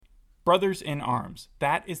Brothers in Arms.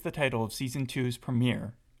 That is the title of Season 2's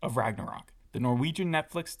premiere of Ragnarok, the Norwegian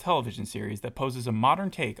Netflix television series that poses a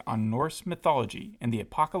modern take on Norse mythology and the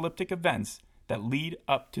apocalyptic events that lead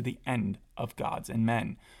up to the end of gods and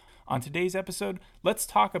men. On today's episode, let's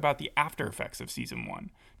talk about the after effects of Season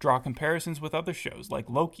 1, draw comparisons with other shows like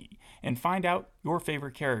Loki, and find out your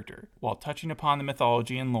favorite character while touching upon the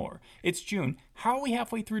mythology and lore. It's June. How are we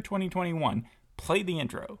halfway through 2021? Play the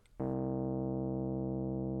intro.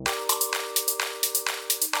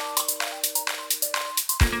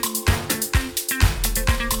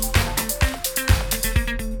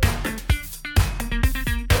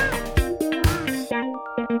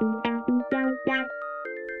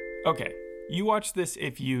 Okay, you watch this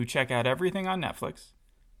if you check out everything on Netflix,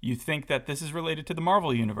 you think that this is related to the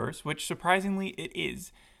Marvel Universe, which surprisingly it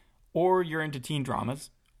is, or you're into teen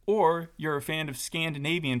dramas, or you're a fan of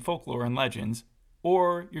Scandinavian folklore and legends,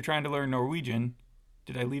 or you're trying to learn Norwegian.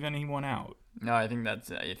 Did I leave anyone out? No, I think that's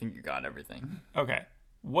it. I think you got everything. Okay,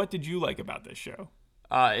 what did you like about this show?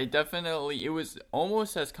 It was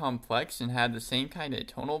almost as complex and had the same kind of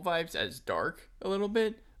tonal vibes as Dark a little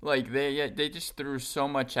bit. Like, they just threw so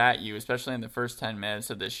much at you, especially in the first 10 minutes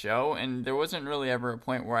of this show, and there wasn't really ever a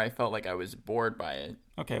point where I felt like I was bored by it.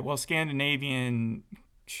 Okay, well, Scandinavian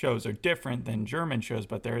shows are different than German shows,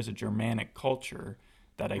 but there is a Germanic culture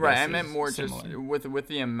that I guess I meant more similar. Just with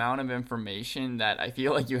the amount of information that I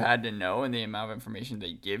feel like you had to know and the amount of information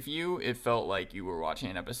they give you, it felt like you were watching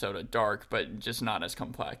an episode of Dark, but just not as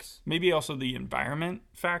complex. Maybe also the environment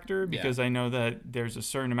factor, because I know that there's a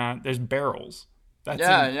certain amount, there's barrels. They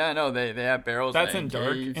have barrels. That's in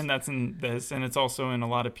Dark, and that's in this, and it's also in a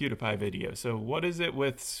lot of PewDiePie videos. So what is it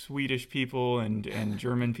with Swedish people and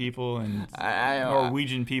German people and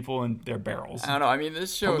Norwegian people and their barrels? I don't know. I mean,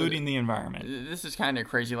 this show polluting the environment. This is kind of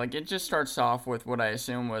crazy. Like, it just starts off with what I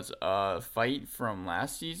assume was a fight from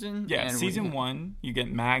last season. Yeah, and season 1, you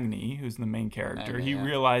get Magni, who's the main character. He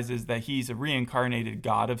realizes that he's a reincarnated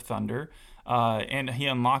god of thunder, and he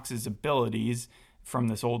unlocks his abilities from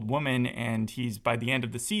this old woman, and he's, by the end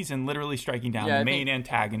of the season, literally striking down the main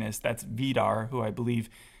antagonist. That's Vidar, who I believe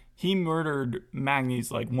he murdered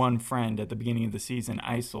Magni's one friend at the beginning of the season,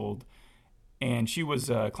 Isolde, and she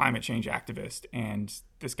was a climate change activist. And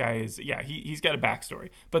this guy is he's got a backstory.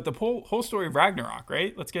 But the whole story of Ragnarok,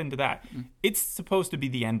 right? Let's get into that. It's supposed to be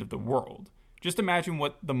the end of the world. Just imagine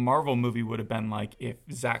what the Marvel movie would have been like if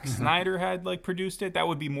Zack Snyder had produced it. That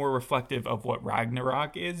would be more reflective of what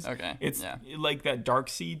Ragnarok is. Okay. It's like that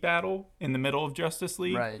Darkseid battle in the middle of Justice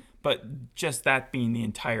League. Right. But just that being the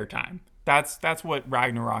entire time. That's what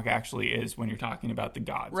Ragnarok actually is when you're talking about the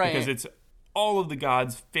gods. Right. Because it's all of the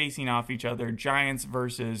gods facing off each other, giants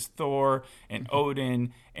versus Thor and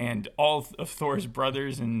Odin and all of Thor's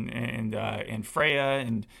brothers and Freya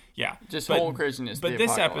and whole craziness. But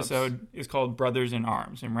this episode is called Brothers in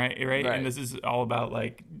Arms, and right, and this is all about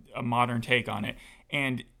a modern take on it,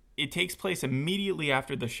 and it takes place immediately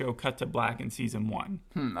after the show cut to black in season 1.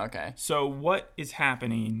 Okay. So what is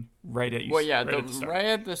happening right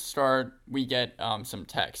at the start, we get some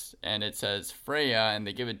text, and it says Freya, and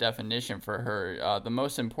they give a definition for her. The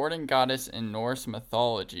most important goddess in Norse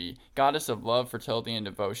mythology, goddess of love, fertility, and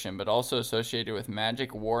devotion, but also associated with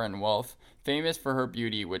magic, war, and wealth, famous for her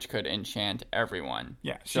beauty, which could enchant everyone.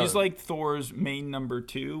 Yeah, she's like Thor's main number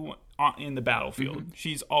 2 in the battlefield.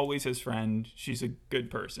 She's always his friend. She's a good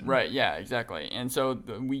person. Right, yeah, exactly. And so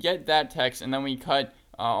we get that text, and then we cut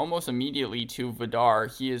almost immediately to Vidar.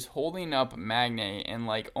 He is holding up Magni, and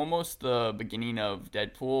almost the beginning of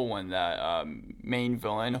Deadpool when the main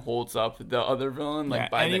villain holds up the other villain by the neck.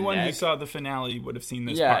 Anyone who saw the finale would have seen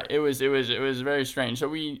this part. Yeah, it was very strange. So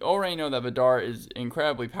we already know that Vidar is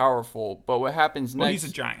incredibly powerful, but what happens next... Well, he's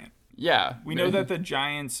a giant. Yeah. We know that the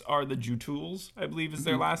giants are the Jutuls, I believe is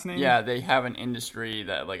their last name. Yeah, they have an industry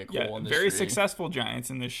that, a cool industry. Very successful giants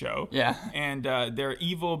in this show. Yeah. And they're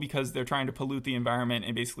evil because they're trying to pollute the environment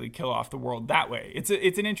and basically kill off the world that way. It's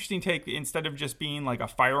an interesting take. Instead of just being a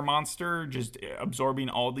fire monster, just absorbing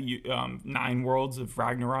all the 9 worlds of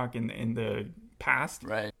Ragnarok in the past.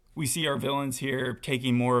 Right. We see our villains here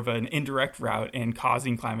taking more of an indirect route and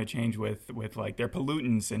causing climate change with their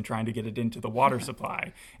pollutants and trying to get it into the water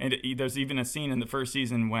supply. And there's even a scene in the first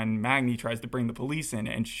season when Magni tries to bring the police in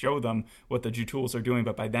and show them what the Jutuls are doing,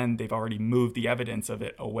 but by then they've already moved the evidence of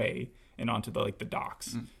it away and onto the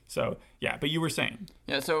docks. So Yeah, but you were saying.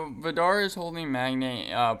 Yeah, so Vidar is holding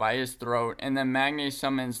Magne by his throat, and then Magne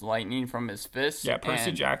summons lightning from his fist. Yeah,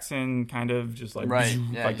 Percy Jackson kind of just like, right,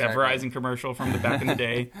 yeah, like that Verizon commercial from the back in the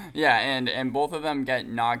day. Yeah, and both of them get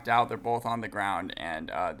knocked out. They're both on the ground, and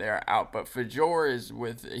they're out. But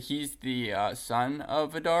Fajor he's the son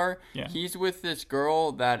of Vidar. Yeah. He's with this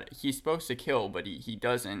girl that he's supposed to kill, but he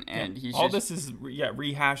doesn't, and he's this is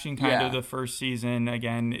rehashing kind of the first season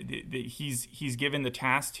again. He's given the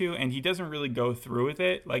task to, and he doesn't really go through with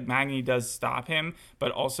it. Like Magni does stop him,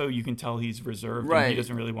 but also you can tell he's reserved, right. And he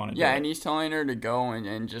doesn't really want to do it. Yeah, and he's telling her to go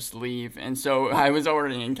and just leave. And so I was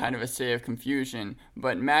already in kind of a state of confusion.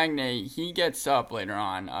 But Magne, he gets up later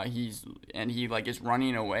on. He is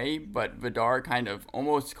running away, but Vidar kind of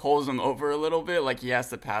almost calls him over a little bit, like he has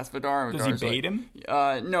to pass Vidar. Does he bait him?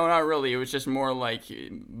 No, not really. It was just more like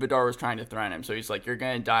Vidar was trying to threaten him. So he's like, "You're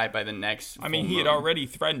gonna die by the next." I mean, he had already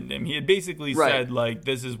threatened him. He had basically said like,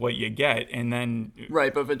 "This is what you get," and then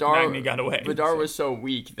right. But Vidar got away. Vidar was so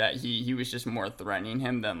weak that he was just more threatening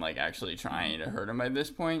him than like actually trying to hurt him by this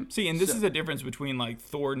point. See, and this is the difference between like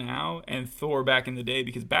Thor now and Thor back in the day,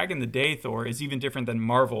 because back in the day Thor is even different than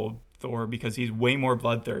Marvel Thor because he's way more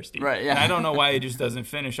bloodthirsty. Right, yeah. And I don't know why he just doesn't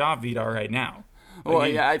finish off Vidar right now. Well,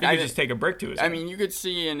 he could just take a brick to his head. I mean, you could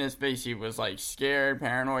see in his face he was like scared,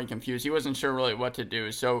 paranoid, confused. He wasn't sure really what to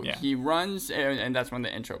do. So he runs, and that's when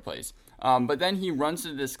the intro plays. But then he runs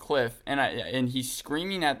to this cliff, and he's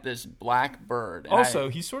screaming at this black bird. Also,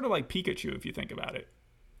 he's sort of like Pikachu if you think about it.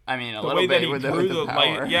 I mean, a little bit with the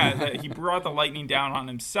power. He brought the lightning down on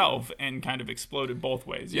himself and kind of exploded both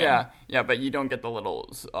ways. Yeah, but you don't get the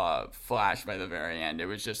little flash by the very end. It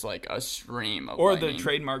was just like a stream of or lightning. The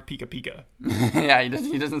trademark Pika Pika. Yeah,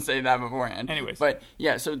 he doesn't say that beforehand. Anyways. But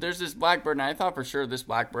yeah, so there's this blackbird, and I thought for sure this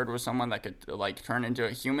blackbird was someone that could like turn into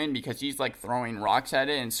a human because he's like throwing rocks at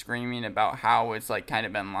it and screaming about how it's like kind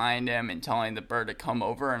of been lying to him and telling the bird to come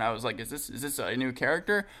over. And I was like, is this a new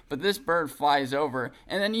character? But this bird flies over,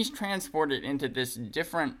 and then he's transported into this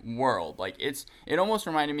different world. Like it almost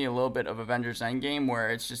reminded me a little bit of Avengers Endgame, where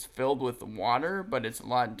it's just filled with water, but it's a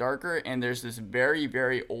lot darker, and there's this very,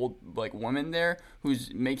 very old like woman there who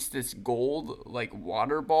makes this gold like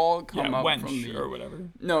water ball come up Wench from the or whatever.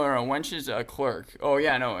 No, Wench is a clerk. Oh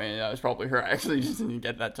yeah, no, that was probably her. I actually just didn't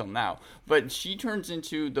get that till now. But she turns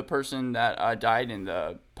into the person that died in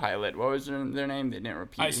the pilot. What was their name? They didn't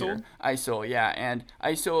repeat it here. Isol, yeah. And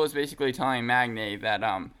Isol is basically telling Magne that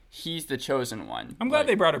he's the chosen one. I'm glad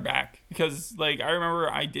they brought her back because like I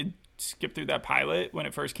remember I did skip through that pilot when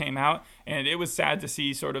it first came out, and it was sad to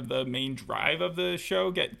see sort of the main drive of the show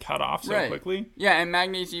get cut off so quickly. Yeah, and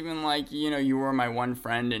Magne's even like, you were my one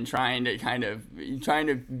friend, and trying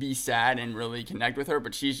to be sad and really connect with her,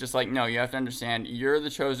 but she's just like, no, you have to understand, you're the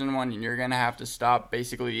chosen one, and you're gonna have to stop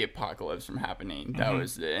basically the apocalypse from happening.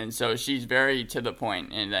 And so she's very to the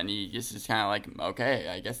point, and then he just is kind of like, okay,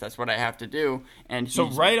 I guess that's what I have to do. And so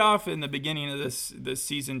right off in the beginning of this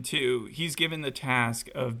season 2, he's given the task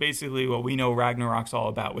of basically what we know Ragnarok's all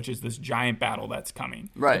about, which is this giant battle that's coming.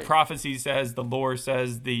 Right. The prophecy says, the lore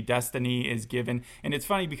says, the destiny is given. And it's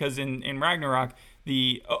funny because in Ragnarok,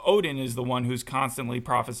 the Odin is the one who's constantly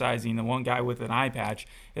prophesizing, the one guy with an eye patch,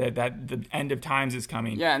 that the end of times is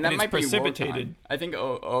coming. Yeah, and that might precipitated. Be Wotan. I think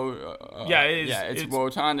it's it's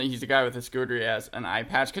Wotan. He's the guy with the scooter. He has an eye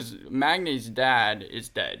patch because Magne's dad is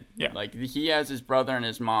dead. Yeah. Like he has his brother and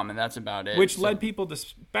his mom, and that's about it. Which led people to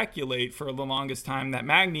speculate for the longest time that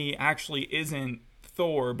Magni actually isn't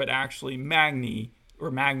Thor, but actually Magni, or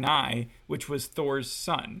Magni, which was Thor's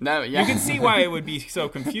son. No, yeah. You can see why it would be so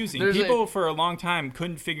confusing. People for a long time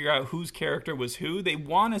couldn't figure out whose character was who. They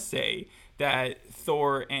want to say that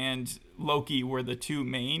Thor and Loki were the two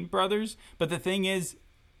main brothers, but the thing is,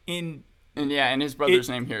 and his brother's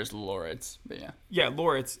name here is Loritz. But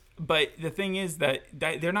Loritz. But the thing is that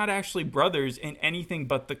they're not actually brothers in anything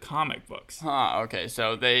but the comic books. Okay.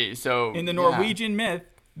 So in the Norwegian myth,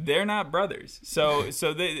 they're not brothers. So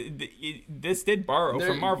this did borrow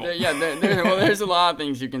from Marvel. There's a lot of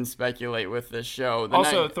things you can speculate with this show.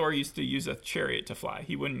 Thor used to use a chariot to fly.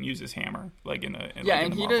 He wouldn't use his hammer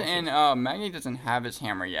Magni doesn't have his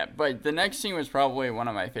hammer yet. But the next scene was probably one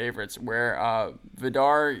of my favorites, where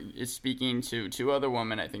Vidar is speaking to two other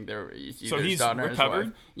women. I think they're either his daughter and his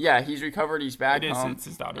wife. Yeah, he's recovered. He's back home. It's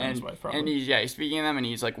his daughter and his wife, probably. And he's speaking to them, and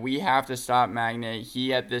he's like, we have to stop Magni.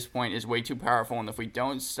 He at this point is way too powerful, and if we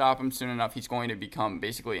don't stop him soon enough, he's going to become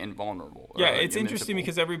basically invulnerable. Yeah, it's interesting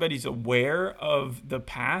because everybody's aware of the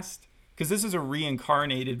past, because this is a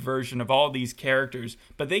reincarnated version of all these characters,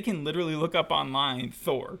 but they can literally look up online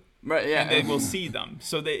Thor, Right, yeah. And they will see them.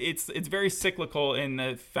 So it's very cyclical in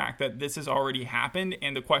the fact that this has already happened,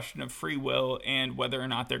 and the question of free will and whether or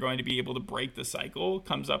not they're going to be able to break the cycle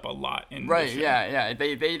comes up a lot in the show. Yeah.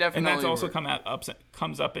 They definitely. And that's also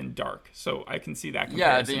comes up in Dark. So I can see that comparison.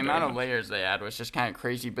 Yeah, the amount of layers they add was just kind of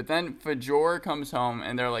crazy. But then Fajor comes home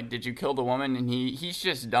and they're like, "Did you kill the woman?" And he's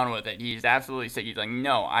just done with it. He's absolutely sick. He's like,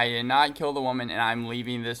 "No, I did not kill the woman, and I'm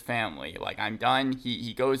leaving this family. Like, I'm done."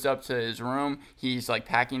 He goes up to his room. He's like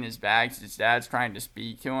packing his bags. His dad's trying to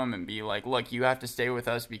speak to him and be like, "Look, you have to stay with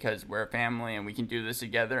us because we're a family and we can do this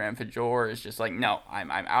together." And Fajor is just like, "No,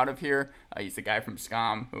 I'm out of here." He's the guy from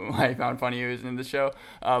Scum, who I found funny who was in the show.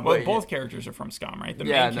 Well, both characters are from Scum, right? The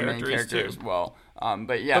main character as well.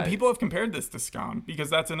 But people have compared this to Scum because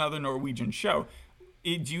that's another Norwegian show.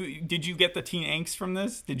 Did you get the teen angst from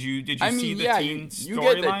this? Did you see the teen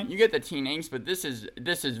storyline? You get the teen angst, but this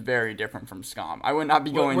is very different from Scum. I would not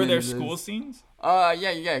be going. Were there school scenes? Yeah,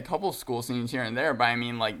 you get a couple school scenes here and there, but I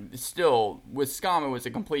mean, like, still, with Scum, it was a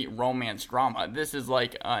complete romance drama. This is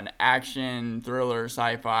like an action, thriller,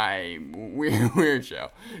 sci-fi, weird show.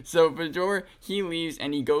 So Fajor, he leaves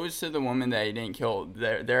and he goes to the woman that he didn't kill,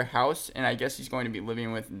 their house, and I guess he's going to be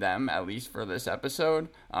living with them, at least for this episode,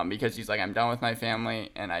 because he's like, "I'm done with my family,"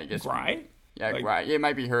 and I guess... Right? Yeah, right. It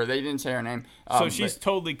might be her. They didn't say her name. So she's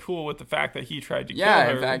totally cool with the fact that he tried to kill her.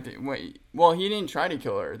 Yeah, in fact, well, he didn't try to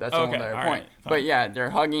kill her. That's the whole other point. Right, but yeah, they're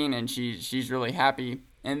hugging, and she's really happy.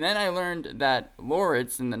 And then I learned that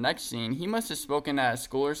Loritz, in the next scene, he must have spoken at a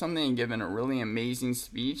school or something and given a really amazing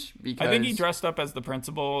speech. Because I think he dressed up as the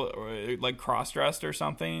principal, or like cross-dressed or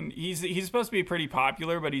something. He's supposed to be pretty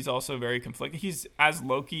popular, but he's also very conflicted. He's, as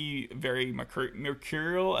Loki, very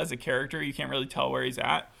mercurial as a character. You can't really tell where he's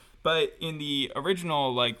at. But in the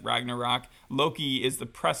original, like, Ragnarok, Loki is the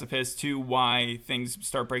precipice to why things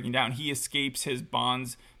start breaking down. He escapes his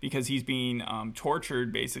bonds because he's being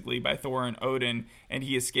tortured, basically, by Thor and Odin, and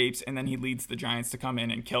he escapes, and then he leads the giants to come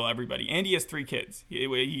in and kill everybody. And he has 3 kids.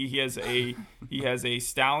 He has a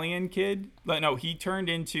stallion kid. No, he turned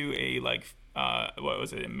into a, like, what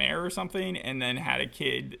was it, a mare or something, and then had a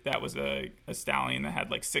kid that was a stallion that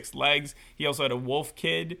had, like, 6 legs. He also had a wolf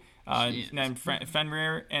kid named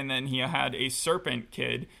Fenrir, and then he had a serpent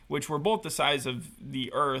kid, which were both the size of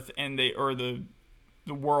the earth and the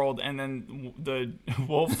world, and then the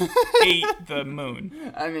wolf ate the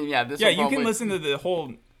moon. I mean, yeah, you can listen to the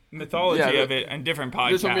whole mythology of it on different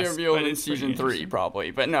podcasts. This will be revealed in season 3,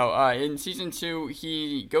 probably. But no, in season 2,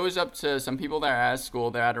 he goes up to some people that are at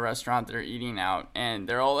school. They're at a restaurant. They're eating out, and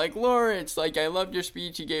they're all like, "Loritz, like, I loved your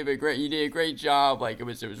speech. You did a great job. Like, it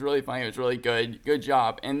was really funny. It was really good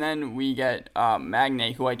job." And then we get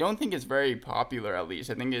Magne, who I don't think is very popular. At least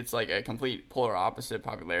I think it's like a complete polar opposite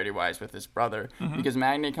popularity wise with his brother, because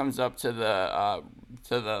Magne comes up to the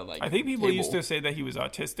like. I think people table. used to say that he was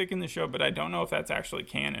autistic in the show, but I don't know if that's actually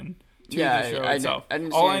canon to the show itself.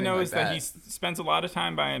 All I know is that he spends a lot of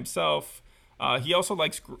time by himself. He also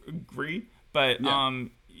likes Gree, but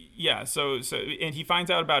so and he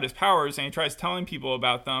finds out about his powers and he tries telling people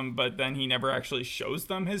about them, but then he never actually shows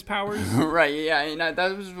them his powers. Right, yeah, and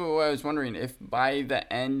that was what I was wondering, if by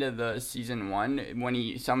the end of the season 1, when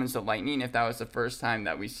he summons the lightning, if that was the first time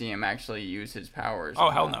that we see him actually use his powers. Oh,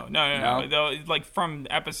 hell no. No. Like, from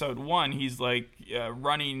episode 1, he's like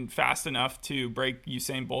running fast enough to break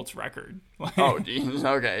Usain Bolt's record. Oh, geez.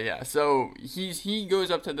 Okay, yeah. So he goes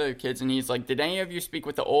up to the kids and he's like, "Did any of you speak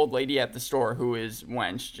with the old lady at the store who is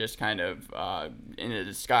Wench, just kind of in a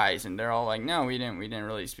disguise?" And they're all like, "No, we didn't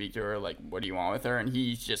really speak to her. Like, what do you want with her?" And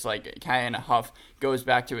he's just like, kind of in a huff, goes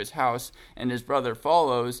back to his house, and his brother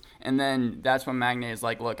follows. And then that's when Magne is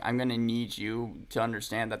like, "Look, I'm gonna need you to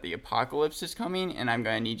understand that the apocalypse is coming, and I'm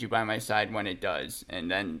gonna need you by my side when it does." And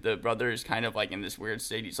then the brother is kind of like in this weird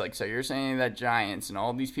state. He's like, "So you're saying that giants and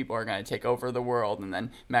all these people are gonna take over the world?" And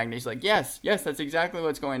then Magne's like, yes, that's exactly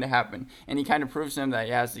what's going to happen. And he kind of proves to him that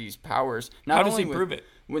he has these powers. How does he prove it?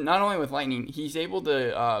 Not only with lightning, he's able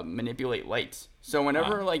to manipulate lights. So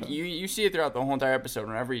whenever you see it throughout the whole entire episode,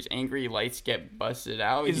 whenever he's angry, lights get busted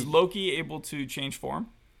out. Is Loki able to change form?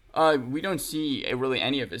 We don't see really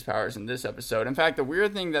any of his powers in this episode. In fact, the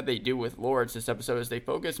weird thing that they do with Loritz this episode is they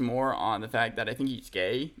focus more on the fact that I think he's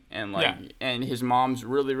gay, and and his mom's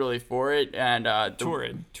really, really for it. And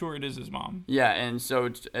Turid is his mom. Yeah, and so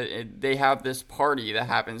they have this party that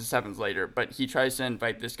happens seconds later, but he tries to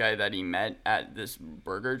invite this guy that he met at this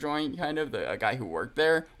burger joint, kind of, a guy who worked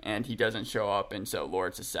there, and he doesn't show up, and so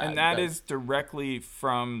Loritz is sad. And that is directly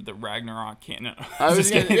from the Ragnarok canon.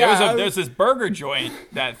 There's this burger joint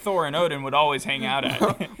that Thor and Odin would always hang out at.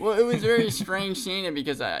 Well, it was a very strange scene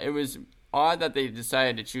because it was odd that they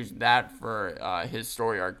decided to choose that for his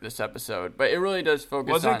story arc this episode, but it really does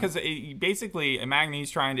focus Was on... it because basically Magny's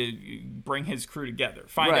trying to bring his crew together,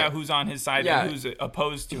 find Right. out who's on his side and who's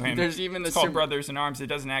opposed to him. There's even it's called Brothers in Arms. It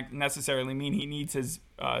doesn't necessarily mean he needs his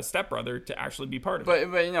stepbrother to actually be part of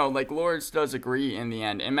it. But you know, like Lords does agree in the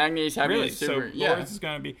end, and Magny's having Really? a super... So Lords is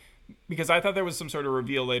going to be... Because I thought there was some sort of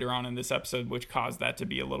reveal later on in this episode which caused that to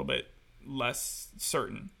be a little bit less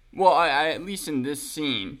certain. Well, I at least in this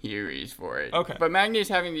scene, he agrees for it. Okay. But Magny's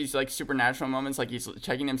having these, like, supernatural moments, like he's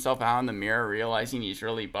checking himself out in the mirror, realizing he's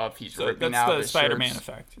really buff, he's ripping out his That's the Spider-Man shirts.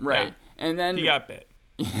 effect. Right. Yeah. And then... He got bit.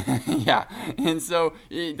 Yeah, and so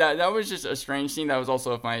that was just a strange scene. That was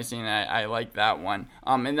also a funny scene. I like that one.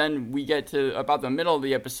 And then we get to about the middle of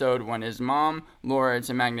the episode when his mom, Lawrence,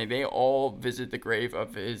 and Magny, they all visit the grave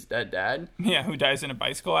of his dead dad. Yeah, who dies in a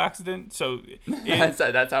bicycle accident. So That's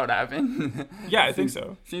how it happened. Yeah, I think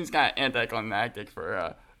so. Seems kind of anticlimactic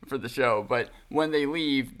for the show, but when they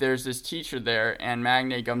leave, there's this teacher there, and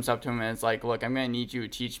Magny comes up to him and is like, "Look, I'm gonna need you to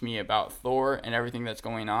teach me about Thor and everything that's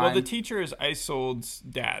going on." Well, the teacher is Isolde's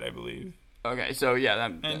dad, I believe. Okay, so yeah,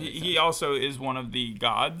 and he also is one of the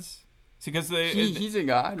gods. Because he's a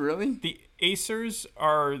god, really? The Aesers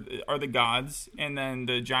are the gods, and then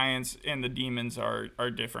the giants and the demons are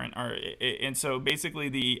different. And so basically,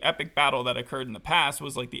 the epic battle that occurred in the past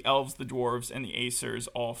was like the elves, the dwarves, and the Aesers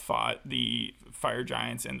all fought the fire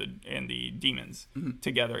giants and the demons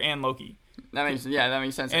together, and Loki. That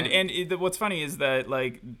makes sense. And what's funny is that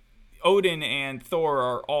like Odin and Thor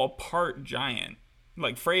are all part giant.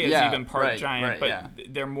 Like Freya's even part giant, but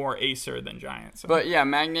they're more Acer than giant. So. But yeah,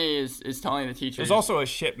 Magny is telling the teachers. There's also a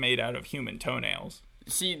ship made out of human toenails.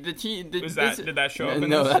 See, did that show up?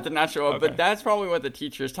 No, that did not show up. Okay. But that's probably what the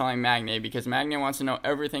teacher is telling Magny, because Magny wants to know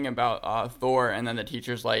everything about Thor, and then the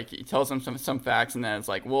teacher's like, he tells him some facts, and then it's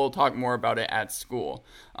like, we'll talk more about it at school.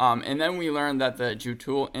 And then we learn that the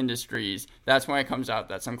Jutul Industries, that's when it comes out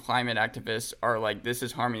that some climate activists are like, this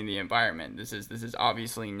is harming the environment. This is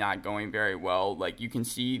obviously not going very well. Like, you can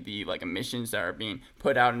see the like emissions that are being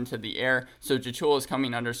put out into the air. So Jutul is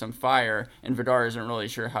coming under some fire, and Vidar isn't really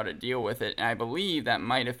sure how to deal with it. And I believe that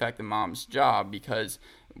might affect the mom's job, because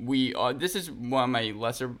this is one of my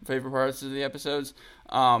lesser favorite parts of the episodes.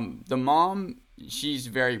 The mom, she's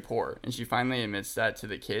very poor, and she finally admits that to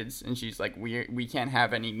the kids, and she's like, we can't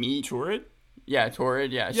have any meat. Torrid? Yeah,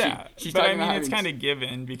 Torrid, yeah. She's but I mean, it's kind of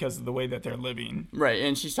given because of the way that they're living. Right,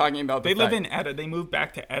 and she's talking about they live in Edda. They moved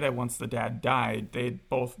back to Edda once the dad died. They'd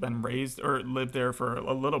both been raised or lived there for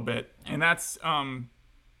a little bit, and that's a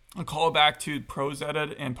callback to Prose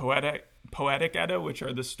Edda and Poetic Edda, which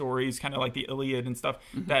are the stories kind of like the Iliad and stuff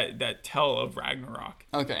that tell of Ragnarok.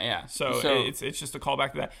 Okay, yeah. So it's just a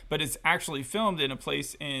callback to that, but it's actually filmed in a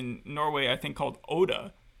place in Norway, I think, called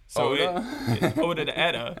Oda. So Oda to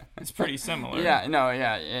Edda, it's pretty similar. Yeah, no,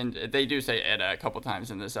 yeah, and they do say Edda a couple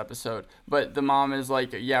times in this episode. But the mom is like,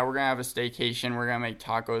 yeah, we're gonna have a staycation, we're gonna make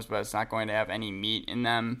tacos, but it's not going to have any meat in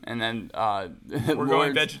them. And then we're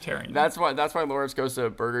going vegetarian. That's why Lawrence goes to a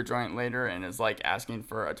burger joint later and is like asking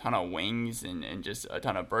for a ton of wings and just a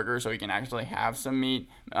ton of burgers so he can actually have some meat.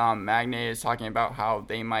 Magny is talking about how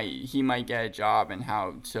he might get a job and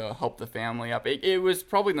how to help the family up. It was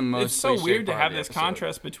probably the most. It's so weird to have this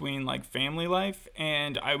contrast between like family life,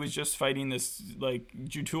 and I was just fighting this like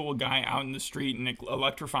Jutul guy out in the street and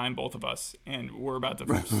electrifying both of us, and we're about to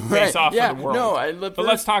face off for the world. No, but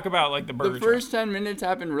let's talk about like the burger. The first 10 minutes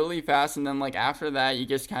happen really fast, and then like after that, you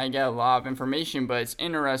just kind of get a lot of information. But it's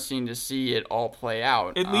interesting to see it all play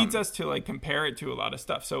out. It leads us to like compare it to a lot of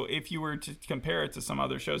stuff. So if you were to compare it to some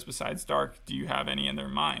other shows besides Dark, do you have any in their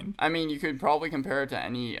mind? I mean, you could probably compare it to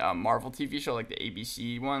any Marvel TV show, like the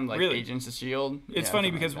ABC one, like really? Agents of S.H.I.E.L.D. It's funny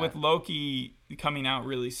because with Loki coming out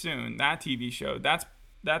really soon, that TV show,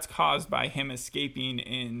 that's caused by him escaping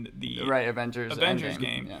in the Avengers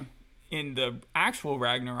game. Yeah. In the actual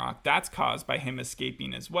Ragnarok, that's caused by him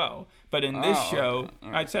escaping as well. But in this show,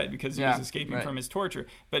 okay. I said because he was escaping from his torture.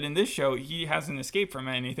 But in this show, he hasn't escaped from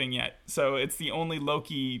anything yet. So it's the only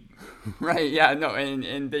Loki. Right, yeah, no,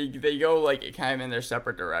 and they go like kind of in their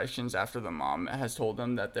separate directions after the mom has told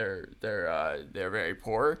them that they're very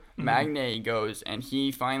poor. Mm-hmm. Magny goes and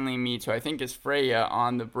he finally meets who I think is Freya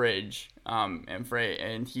on the bridge.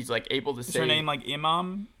 And he's like able to say. Is her name like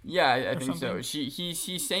Imam? Yeah, I think so.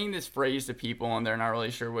 He's saying this phrase to people, and they're not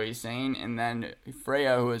really sure what he's saying. And then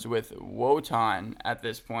Freya, who is with Wotan at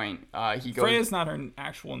this point, he goes. Freya's not her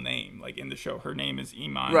actual name, like in the show. Her name is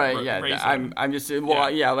Iman. Right. Yeah. I'm just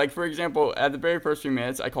yeah. Like for example, at the very first few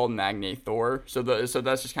minutes, I called Magny Thor. So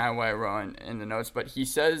that's just kind of what I wrote in the notes. But he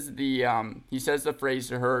says the phrase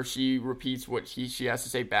to her. She repeats what she has to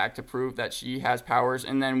say back to prove that she has powers,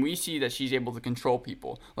 and then we see that that she's able to control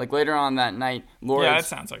people. Like later on that night, Lawrence. Yeah, that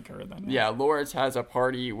sounds like her then. Yeah, Lawrence has a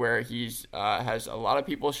party where he's has a lot of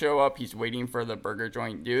people show up. He's waiting for the burger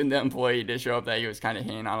joint dude, the employee, to show up that he was kind of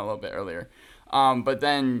hanging on a little bit earlier. But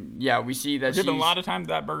then, yeah, we see that she's given a lot of time to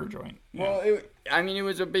that burger joint. Yeah. Well, it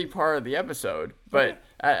was a big part of the episode. But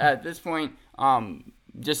at this point,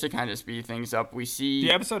 just to kind of speed things up, we see...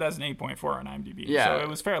 The episode has an 8.4 on IMDb, so it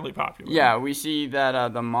was fairly popular. Yeah, we see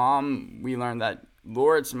that the mom, we learned that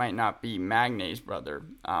Lawrence might not be Magne's brother.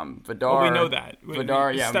 Vidar... Well, we know that.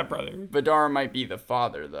 Vidar, yeah. Stepbrother. Vidar might be the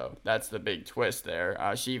father, though. That's the big twist there.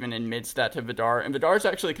 She even admits that to Vidar, and Vidar's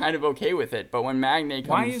actually kind of okay with it, but when Magne comes...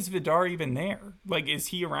 Why is Vidar even there? Like, is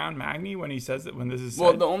he around Magni when he says it, when this is said?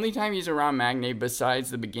 Well, the only time he's around Magne,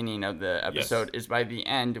 besides the beginning of the episode, is by the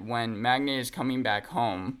end, when Magne is coming back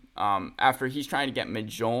home, after he's trying to get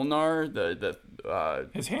Mjolnir,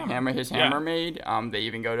 his hammer made. They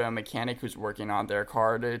even go to a mechanic who's working on their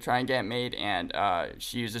car to try and get it made, and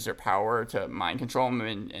she uses her power to mind control him,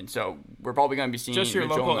 and so we're probably going to be seeing just your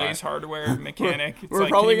Mjolnir. Local Ace Hardware mechanic. It's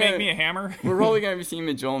like, can you make me a hammer? We're probably going to be seeing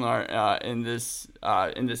Mjolnir in this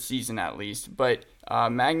season at least, but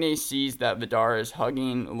Magne sees that Vidar is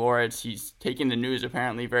hugging Lawrence. He's taking the news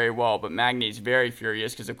apparently very well, but Magne's very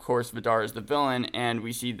furious because, of course, Vidar is the villain, and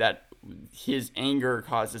we see that his anger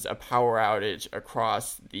causes a power outage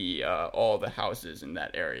across all the houses in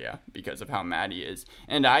that area because of how mad he is.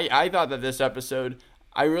 And I thought that this episode,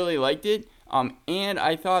 I really liked it, and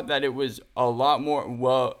I thought that it was a lot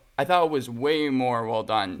more, I thought it was way more well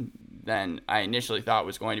done than I initially thought it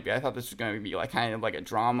was going to be. I thought this was going to be like kind of like a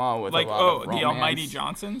drama with like, a lot of romance. The Almighty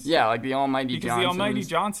Johnsons? Yeah, like the Almighty Johnsons. Because the Almighty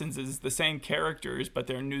Johnsons is the same characters, but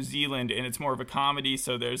they're in New Zealand, and it's more of a comedy,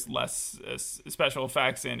 so there's less special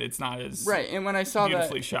effects, and it's not as right. And when I saw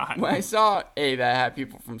beautifully shot. When I saw that had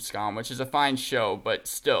people from SCOM, which is a fine show, but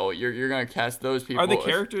still, you're going to cast those people. Are the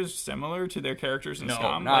characters similar to their characters in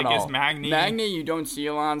SCOM? Not like, all. Is Magni... Magni, you don't see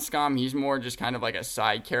a lot in SCOM. He's more just kind of like a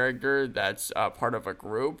side character that's part of a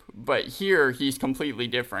group, but here, he's completely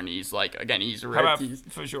different. He's like, again, he's ripped. How about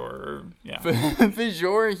Fajor? Yeah.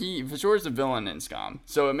 Fajor's a villain in SCOM,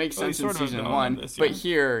 so it makes sense in season 1. But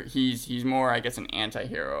here, he's more, I guess, an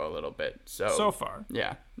anti-hero a little bit. So far,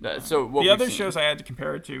 yeah. So the other shows I had to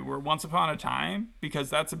compare it to were Once Upon a Time, because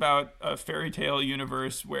that's about a fairy tale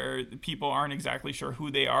universe where people aren't exactly sure who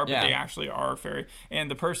they are, but they actually are a fairy, and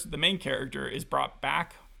the main character is brought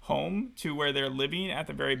back home to where they're living at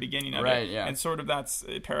the very beginning of it. Yeah. And sort of that's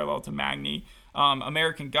parallel to Magni.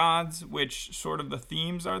 American Gods, which sort of the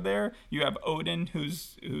themes are there. You have Odin,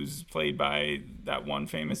 who's played by that one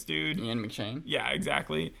famous dude. Ian McShane. Yeah,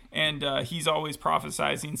 exactly. And he's always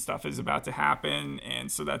prophesizing stuff is about to happen,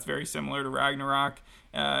 and so that's very similar to Ragnarok.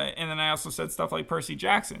 And then I also said stuff like Percy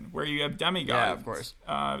Jackson, where you have demigods. Yeah, of course.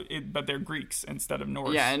 But they're Greeks instead of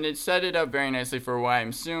Norse. Yeah, and it set it up very nicely for what I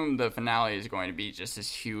assume the finale is going to be, just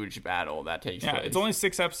this huge battle that takes place. Yeah, it's only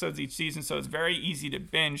 6 episodes each season, so it's very easy to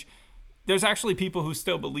binge. There's actually people who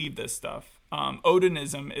still believe this stuff.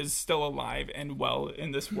 Odinism is still alive and well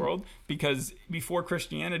in this world, because before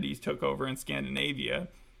Christianity took over in Scandinavia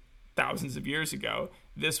thousands of years ago,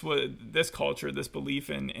 this culture, this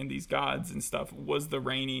belief in these gods and stuff was the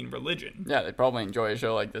reigning religion. Yeah, they probably enjoy a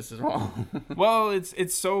show like this as well. Well,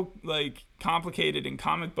 it's so like complicated and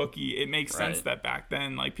comic booky. It makes sense that back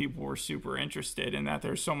then, like, people were super interested, and that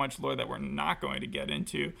there's so much lore that we're not going to get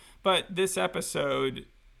into. But this episode,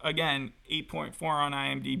 again, 8.4 on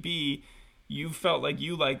IMDb, you felt like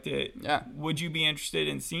you liked it. Yeah. Would you be interested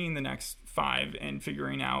in seeing the next 5 and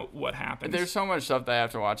figuring out what happens? There's so much stuff that I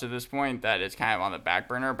have to watch at this point that it's kind of on the back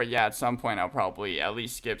burner. But yeah, at some point I'll probably at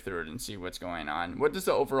least skip through it and see what's going on. What does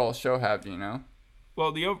the overall show have, do you know?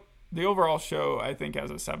 Well, the overall show, I think,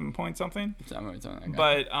 has a 7 point something. 7 point something.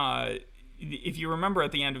 Okay. But if you remember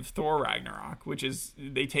at the end of Thor Ragnarok, which is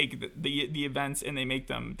they take the events and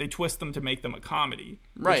they twist them to make them a comedy,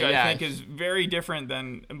 which I think is very different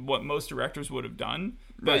than what most directors would have done.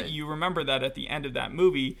 But you remember that at the end of that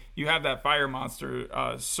movie, you have that fire monster,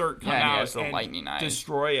 Surt, come out and lightning eyes.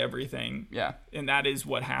 Destroy everything. Yeah. And that is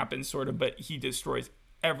what happens, sort of, but he destroys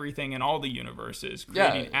everything in all the universes,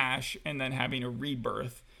 creating Ash and then having a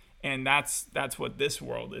rebirth. And that's what this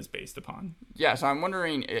world is based upon. Yeah, so I'm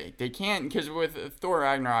wondering, they can't, because with Thor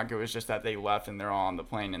Ragnarok, it was just that they left and they're all on the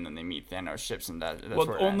plane and then they meet Thanos' ships and that's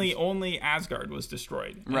where it ends. Only Asgard was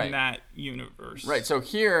destroyed in that universe. Right, so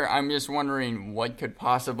here I'm just wondering what could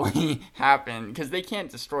possibly happen, because they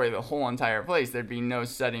can't destroy the whole entire place. There'd be no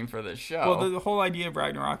setting for the show. Well, the whole idea of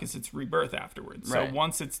Ragnarok is it's rebirth afterwards. So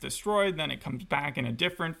once it's destroyed, then it comes back in a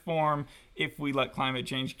different form. If we let climate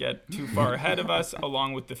change get too far ahead of us,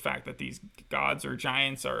 along with the fact fact that these gods or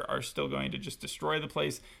giants are still going to just destroy the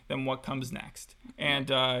place, then what comes next?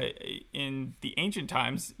 And in the ancient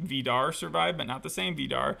times, Vidar survived, but not the same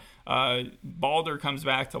Vidar. Balder comes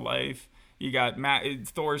back to life. You got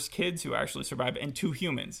Thor's kids who actually survive, and 2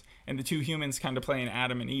 humans. And the 2 humans kind of play an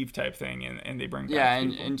Adam and Eve type thing, and they bring back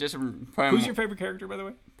people. and just... Who's your favorite character, by the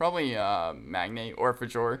way? Probably Magne or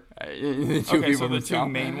Fajor. Okay, so the 2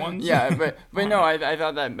 main ones? Yeah, but no, I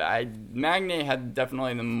thought that Magne had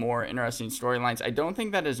definitely the more interesting storylines. I don't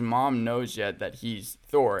think that his mom knows yet that he's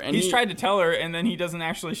Thor. And he's tried to tell her, and then he doesn't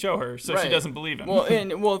actually show her, so she doesn't believe him.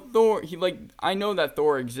 Well, Thor, I know that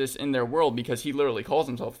Thor exists in their world because he literally calls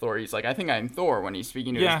himself Thor. He's like, I think I'm Thor when he's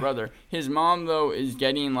speaking to his brother. His mom, though, is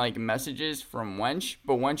getting, like, messages from Wench,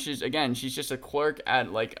 but Wench is, again, she's just a clerk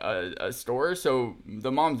at, like, a store, so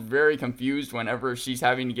the mom's very confused whenever she's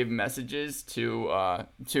having to give messages to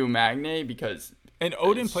Magne because... And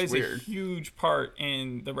Odin plays a huge part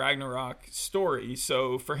in the Ragnarok story,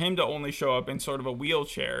 so for him to only show up in sort of a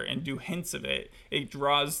wheelchair and do hints of it, it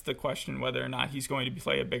draws the question whether or not he's going to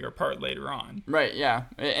play a bigger part later on. Right, yeah.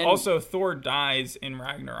 And also, Thor dies in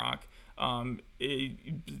Ragnarok.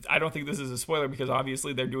 I don't think this is a spoiler because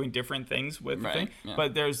obviously they're doing different things with the thing. Yeah.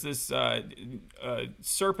 But there's this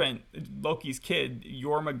serpent, Loki's kid,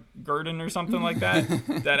 Jormungandr or something like that,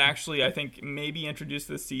 that actually I think maybe introduced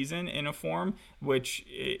this season in a form which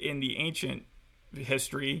in the ancient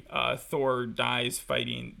history, Thor dies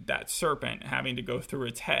fighting that serpent, having to go through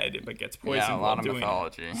its head, but gets poisoned while doing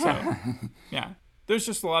mythology. It. So, yeah. There's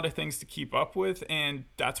just a lot of things to keep up with, and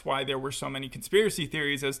that's why there were so many conspiracy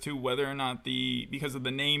theories as to whether or not because of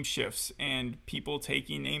the name shifts and people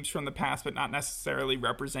taking names from the past but not necessarily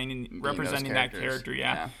representing that character.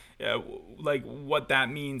 Yeah. Like what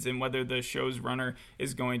that means and whether the show's runner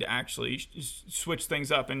is going to actually switch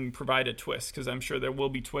things up and provide a twist, because I'm sure there will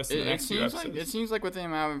be twists in the next few episodes. It seems like with the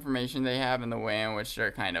amount of information they have and the way in which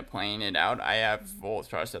they're kind of playing it out, I have full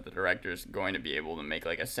trust that the director's going to be able to make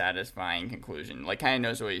like a satisfying conclusion. Like kind of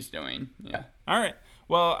knows what he's doing. Yeah. All right.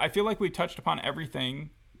 Well, I feel like we touched upon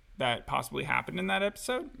everything that possibly happened in that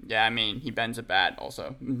episode. Yeah, I mean, he bends a bat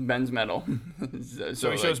also. Bends metal.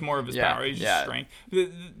 so he shows more of his power, his strength.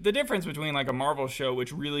 The difference between like a Marvel show,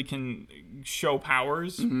 which really can show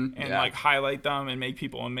powers and like highlight them and make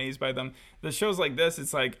people amazed by them. The shows like this,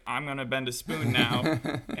 it's like, I'm going to bend a spoon now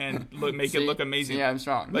and make it look amazing. Yeah, I'm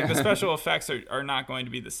strong. Like the special effects are not going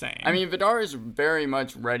to be the same. I mean, Vidar is very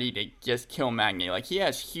much ready to just kill Magne. Like he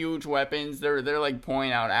has huge weapons. They're like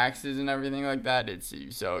pulling out axes and everything like that. That's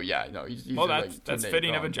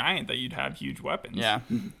fitting of a giant that you'd have huge weapons. Yeah.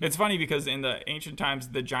 It's funny because in the ancient times,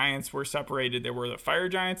 the giants were separated. There were the fire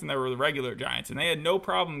giants and there were the regular giants. And they had no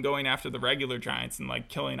problem going after the regular giants and like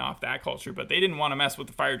killing off that culture. But they didn't want to mess with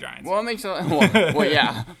the fire giants. Well, it makes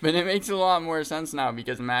but it makes a lot more sense now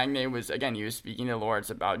because Magne was speaking to Lords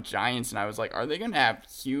about giants. And I was like, are they going to have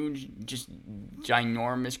huge, just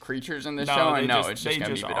ginormous creatures in this show? And it's just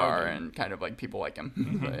going to be Vidar and kind of like people like him.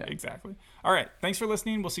 Mm-hmm, so, yeah. Exactly. All right. Thanks for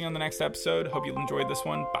listening. We'll see you on the next episode. Hope you enjoyed this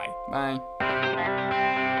one. Bye.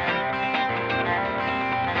 Bye.